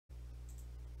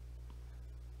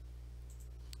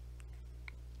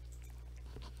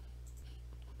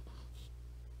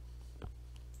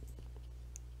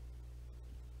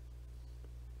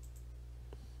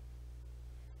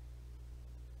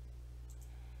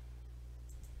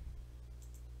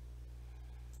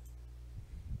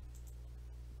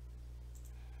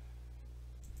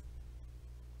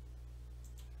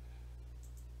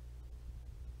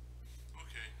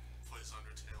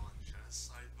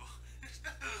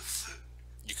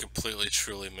completely,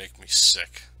 truly make me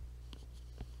sick.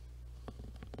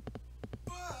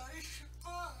 Bye,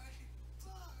 bye,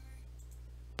 bye.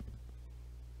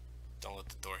 Don't let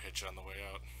the door hit you on the way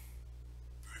out.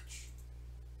 Bitch.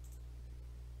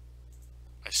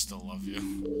 I still love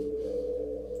you.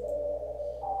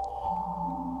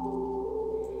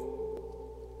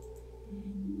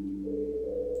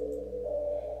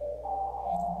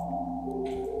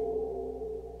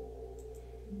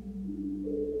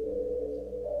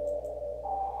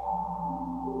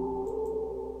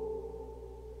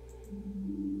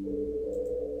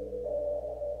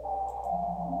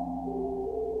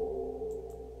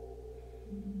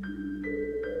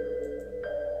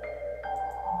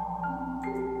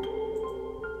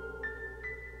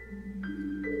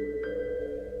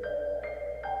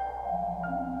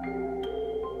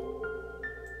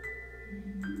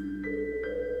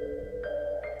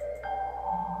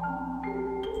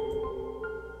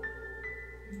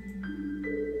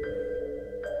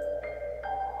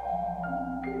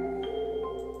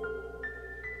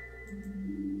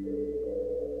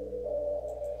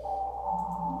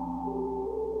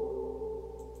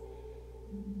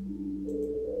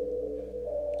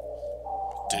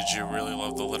 Did you really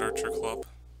love the literature club?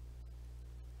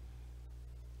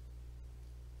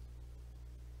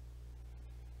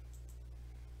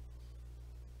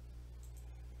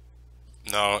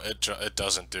 No, it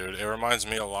doesn't, dude. It reminds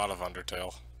me a lot of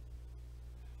Undertale.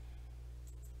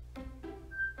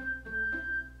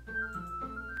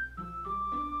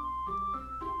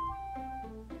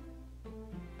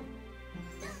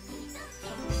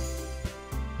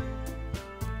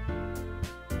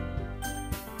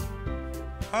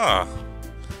 Huh.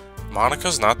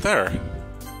 Monica's not there.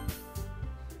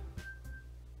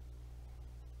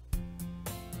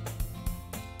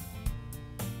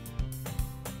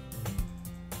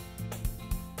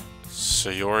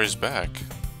 Sayori's back.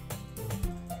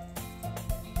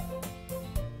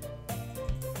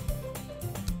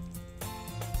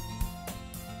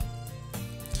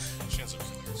 She ends up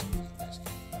killing herself.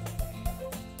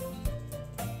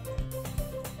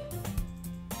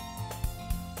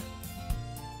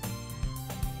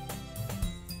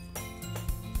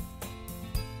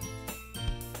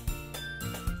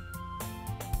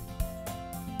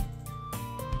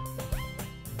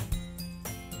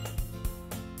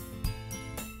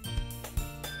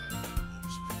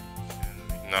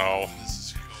 No. This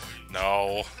is going.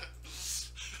 No.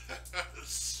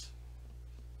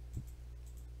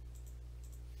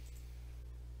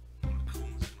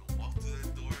 Kuma's gonna walk through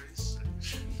that door any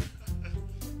second.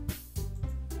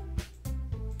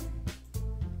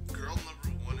 Girl number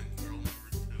 1 and girl number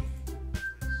 2.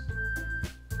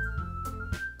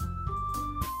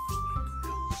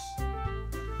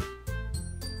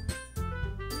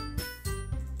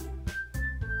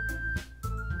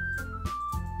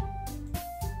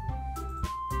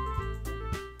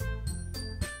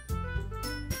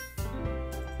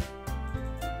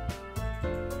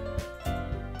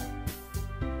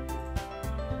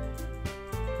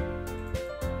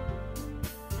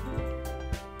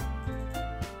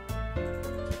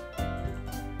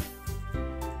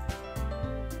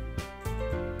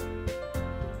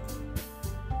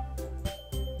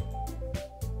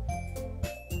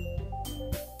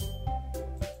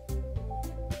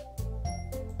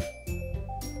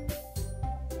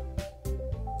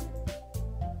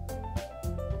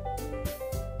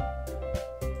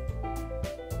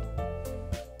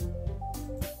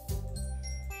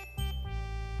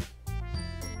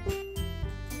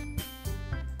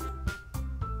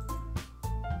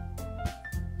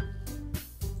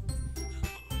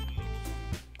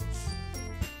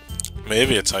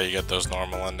 Maybe it's how you get those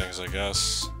normal endings, I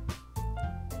guess.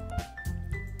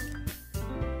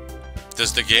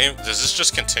 Does this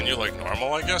just continue like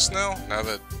normal, I guess, now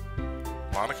that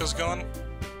Monica's gone?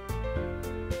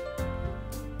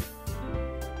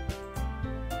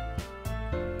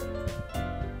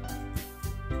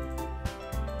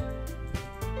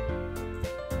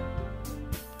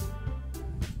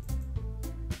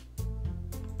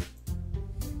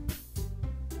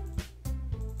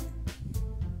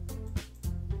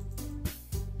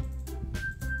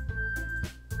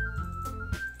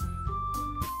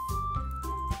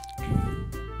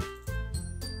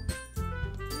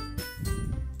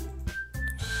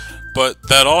 But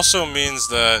that also means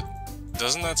that,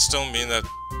 doesn't that still mean that,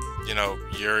 you know,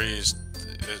 Yuri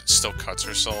still cuts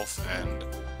herself and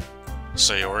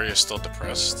Sayori is still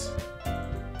depressed?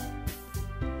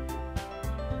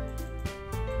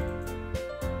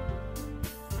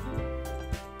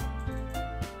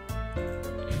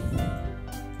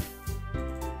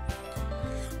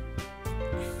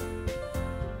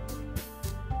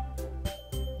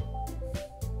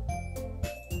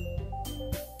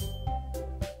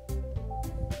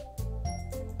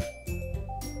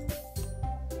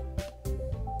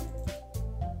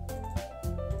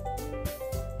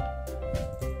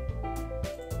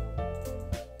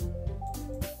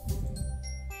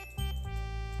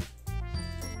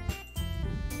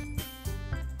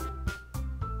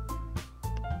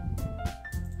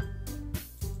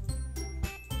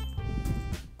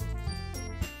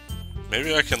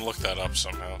 Maybe I can look that up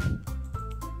somehow.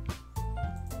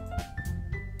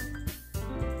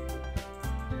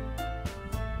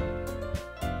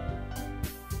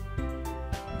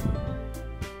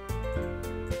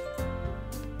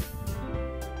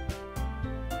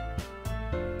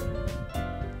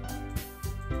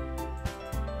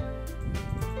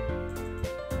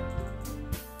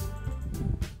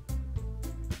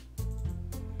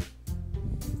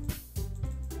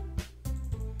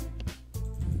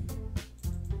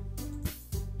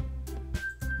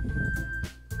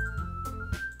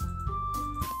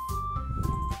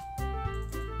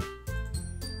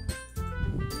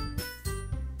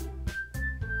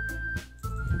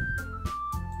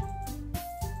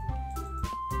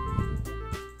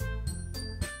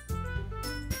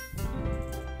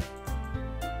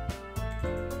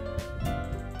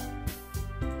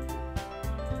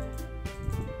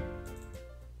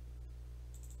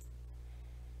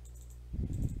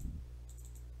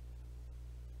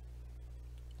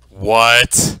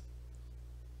 What?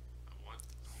 What?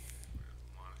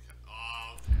 Monica.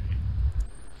 Oh, okay.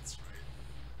 That's right.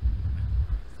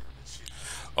 She,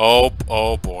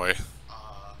 Oh boy. uh,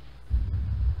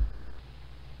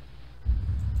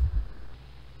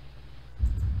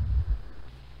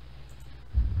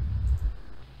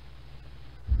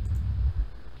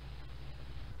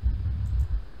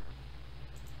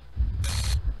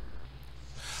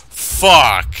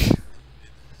 Fuck.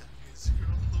 is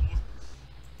girl in the world.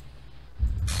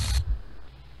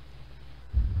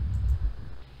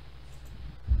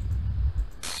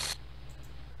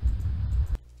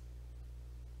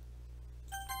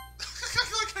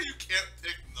 I like how you can't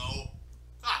pick no.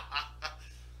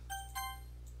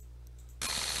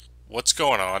 What's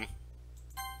going on?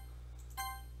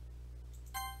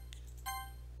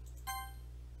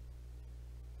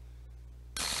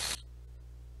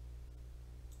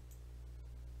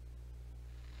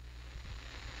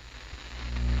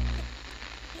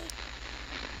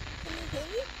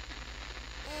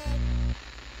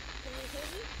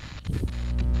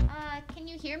 Can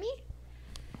you hear me?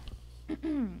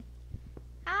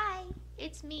 Hi,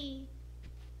 it's me.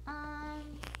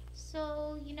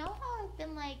 So you know how I've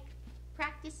been like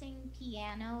practicing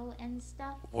piano and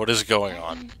stuff? What is going I'm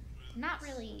on? not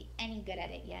really any good at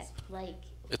it yet, like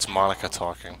It's at Monica all.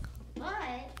 talking. But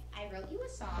I wrote you a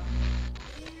song,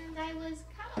 and I was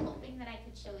kind of hoping that I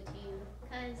could show it to you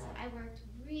because I worked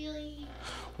really.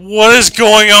 What is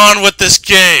going on with this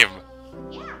game? So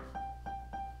yeah.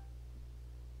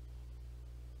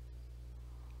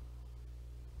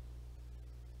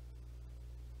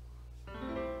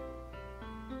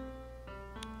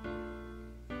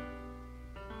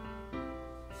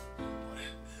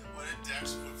 What did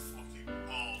Dex put fucking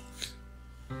oh.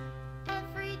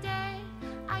 Every day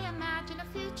I imagine a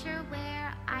future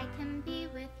where I can be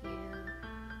with you.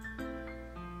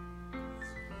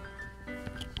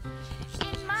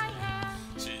 In my hand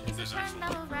See, is a there's pen actual that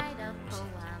will write a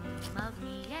poem of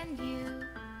me and you.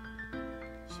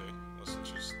 See, listen,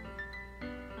 just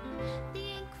The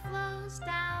ink flows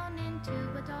down into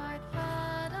a dark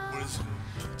puddle. What is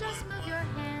Just move your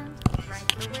hand right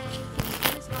the way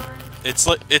into his heart.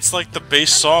 it's like the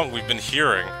bass song we've been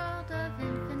hearing. World of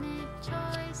infinite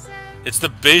choices. It's the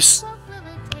bass What will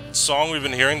it take? song we've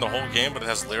been hearing the whole game, but it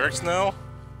has lyrics now.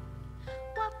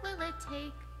 What will it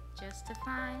take just to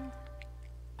find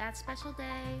that special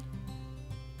day?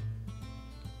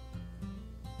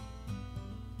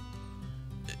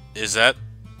 Is that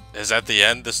the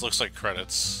end? This looks like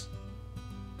credits.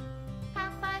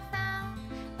 Have I found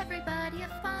everybody a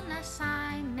fun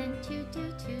assignment to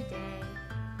do today?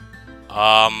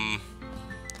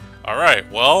 Alright,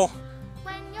 well,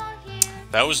 When you're here,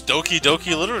 that was Doki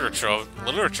Doki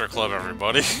Literature Club,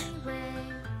 everybody. anyway.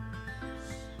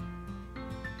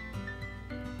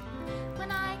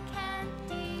 When I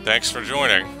can't Thanks for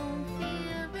joining, my own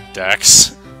feelings,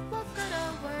 Dex. what good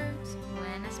are words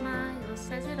when a smile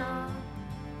says it all?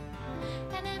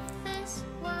 And if this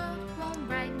world won't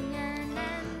write me an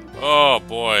ending, Oh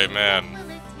boy, man. what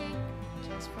will it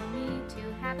take just for me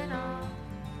to have it all?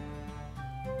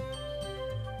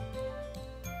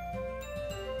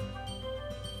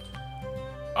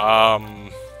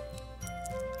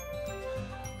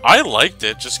 I liked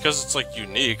it just because it's like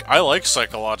unique. I like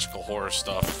psychological horror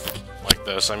stuff like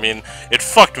this. I mean, it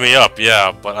fucked me up,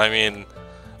 yeah, but I mean,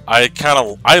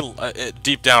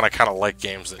 deep down, I kind of like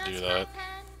games that do Does that. my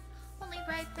pen only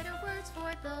write better words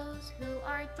for those who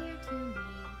are dear to me?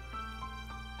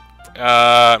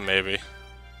 Maybe.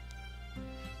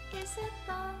 Is it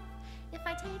love if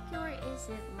I take your is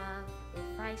it love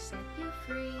if I set you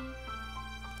free?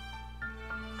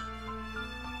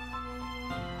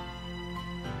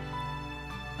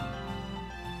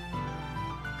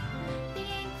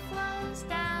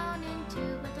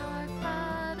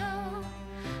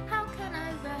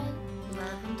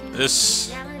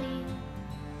 This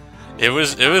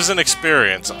reality. it was an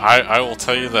experience. I will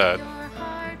tell you that. Your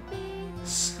heart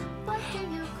beats. What do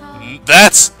you call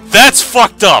That's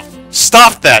fucked up.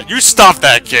 Stop that. You stop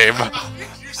that game.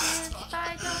 if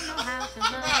I don't know how to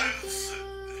love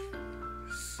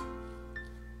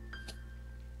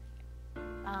you?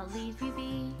 I'll leave you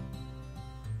be.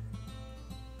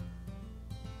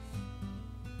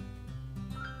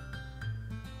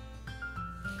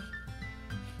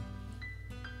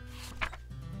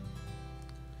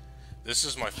 This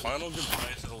is my final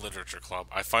goodbye to the Literature Club.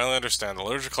 I finally understand. The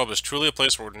Literature Club is truly a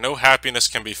place where no happiness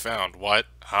can be found. What?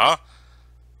 Huh?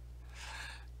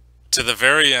 To the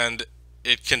very end,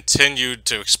 it continued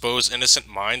to expose innocent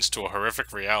minds to a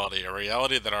horrific reality, a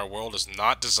reality that our world is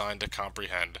not designed to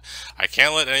comprehend. I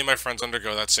can't let any of my friends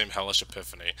undergo that same hellish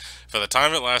epiphany. For the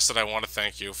time it lasted, I want to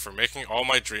thank you for making all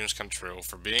my dreams come true,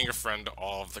 for being a friend to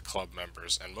all of the club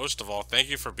members, and most of all, thank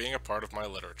you for being a part of my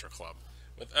Literature Club.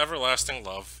 With everlasting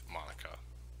love, Monica.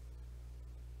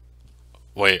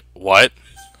 Wait, what?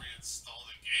 Reinstall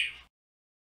the game.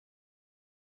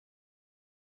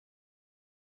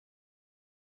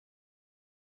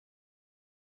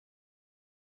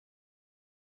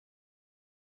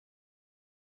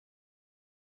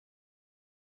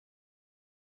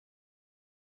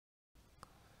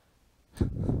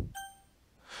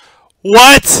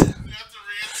 What? You have to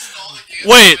reinstall the game.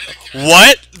 Wait,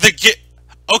 what? The game...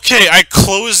 Okay, I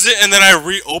closed it and then I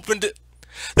reopened it.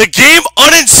 The game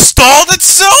uninstalled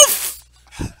itself?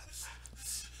 What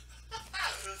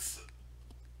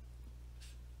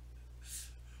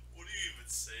do you even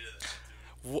say to that,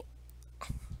 dude? What?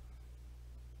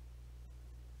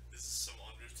 Is this some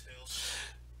Undertale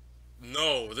shit?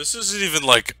 No, this isn't even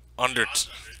like under... Not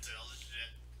Undertale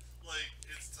shit. Like,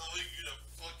 it's telling you to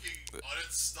fucking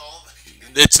uninstall the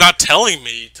game. It's not telling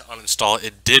me to uninstall it.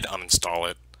 It did uninstall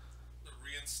it.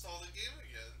 Reinstall the game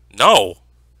again. No.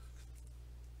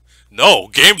 No,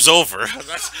 game's over.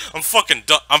 I'm fucking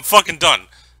done. I'm fucking done.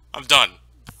 I'm done.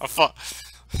 I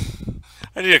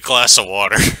need a glass of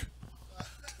water.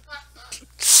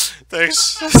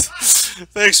 Thanks.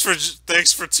 Thanks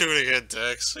for tuning in,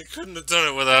 Dex. I couldn't have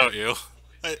done it without you.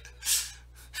 I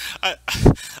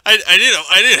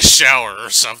need a shower or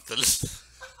something.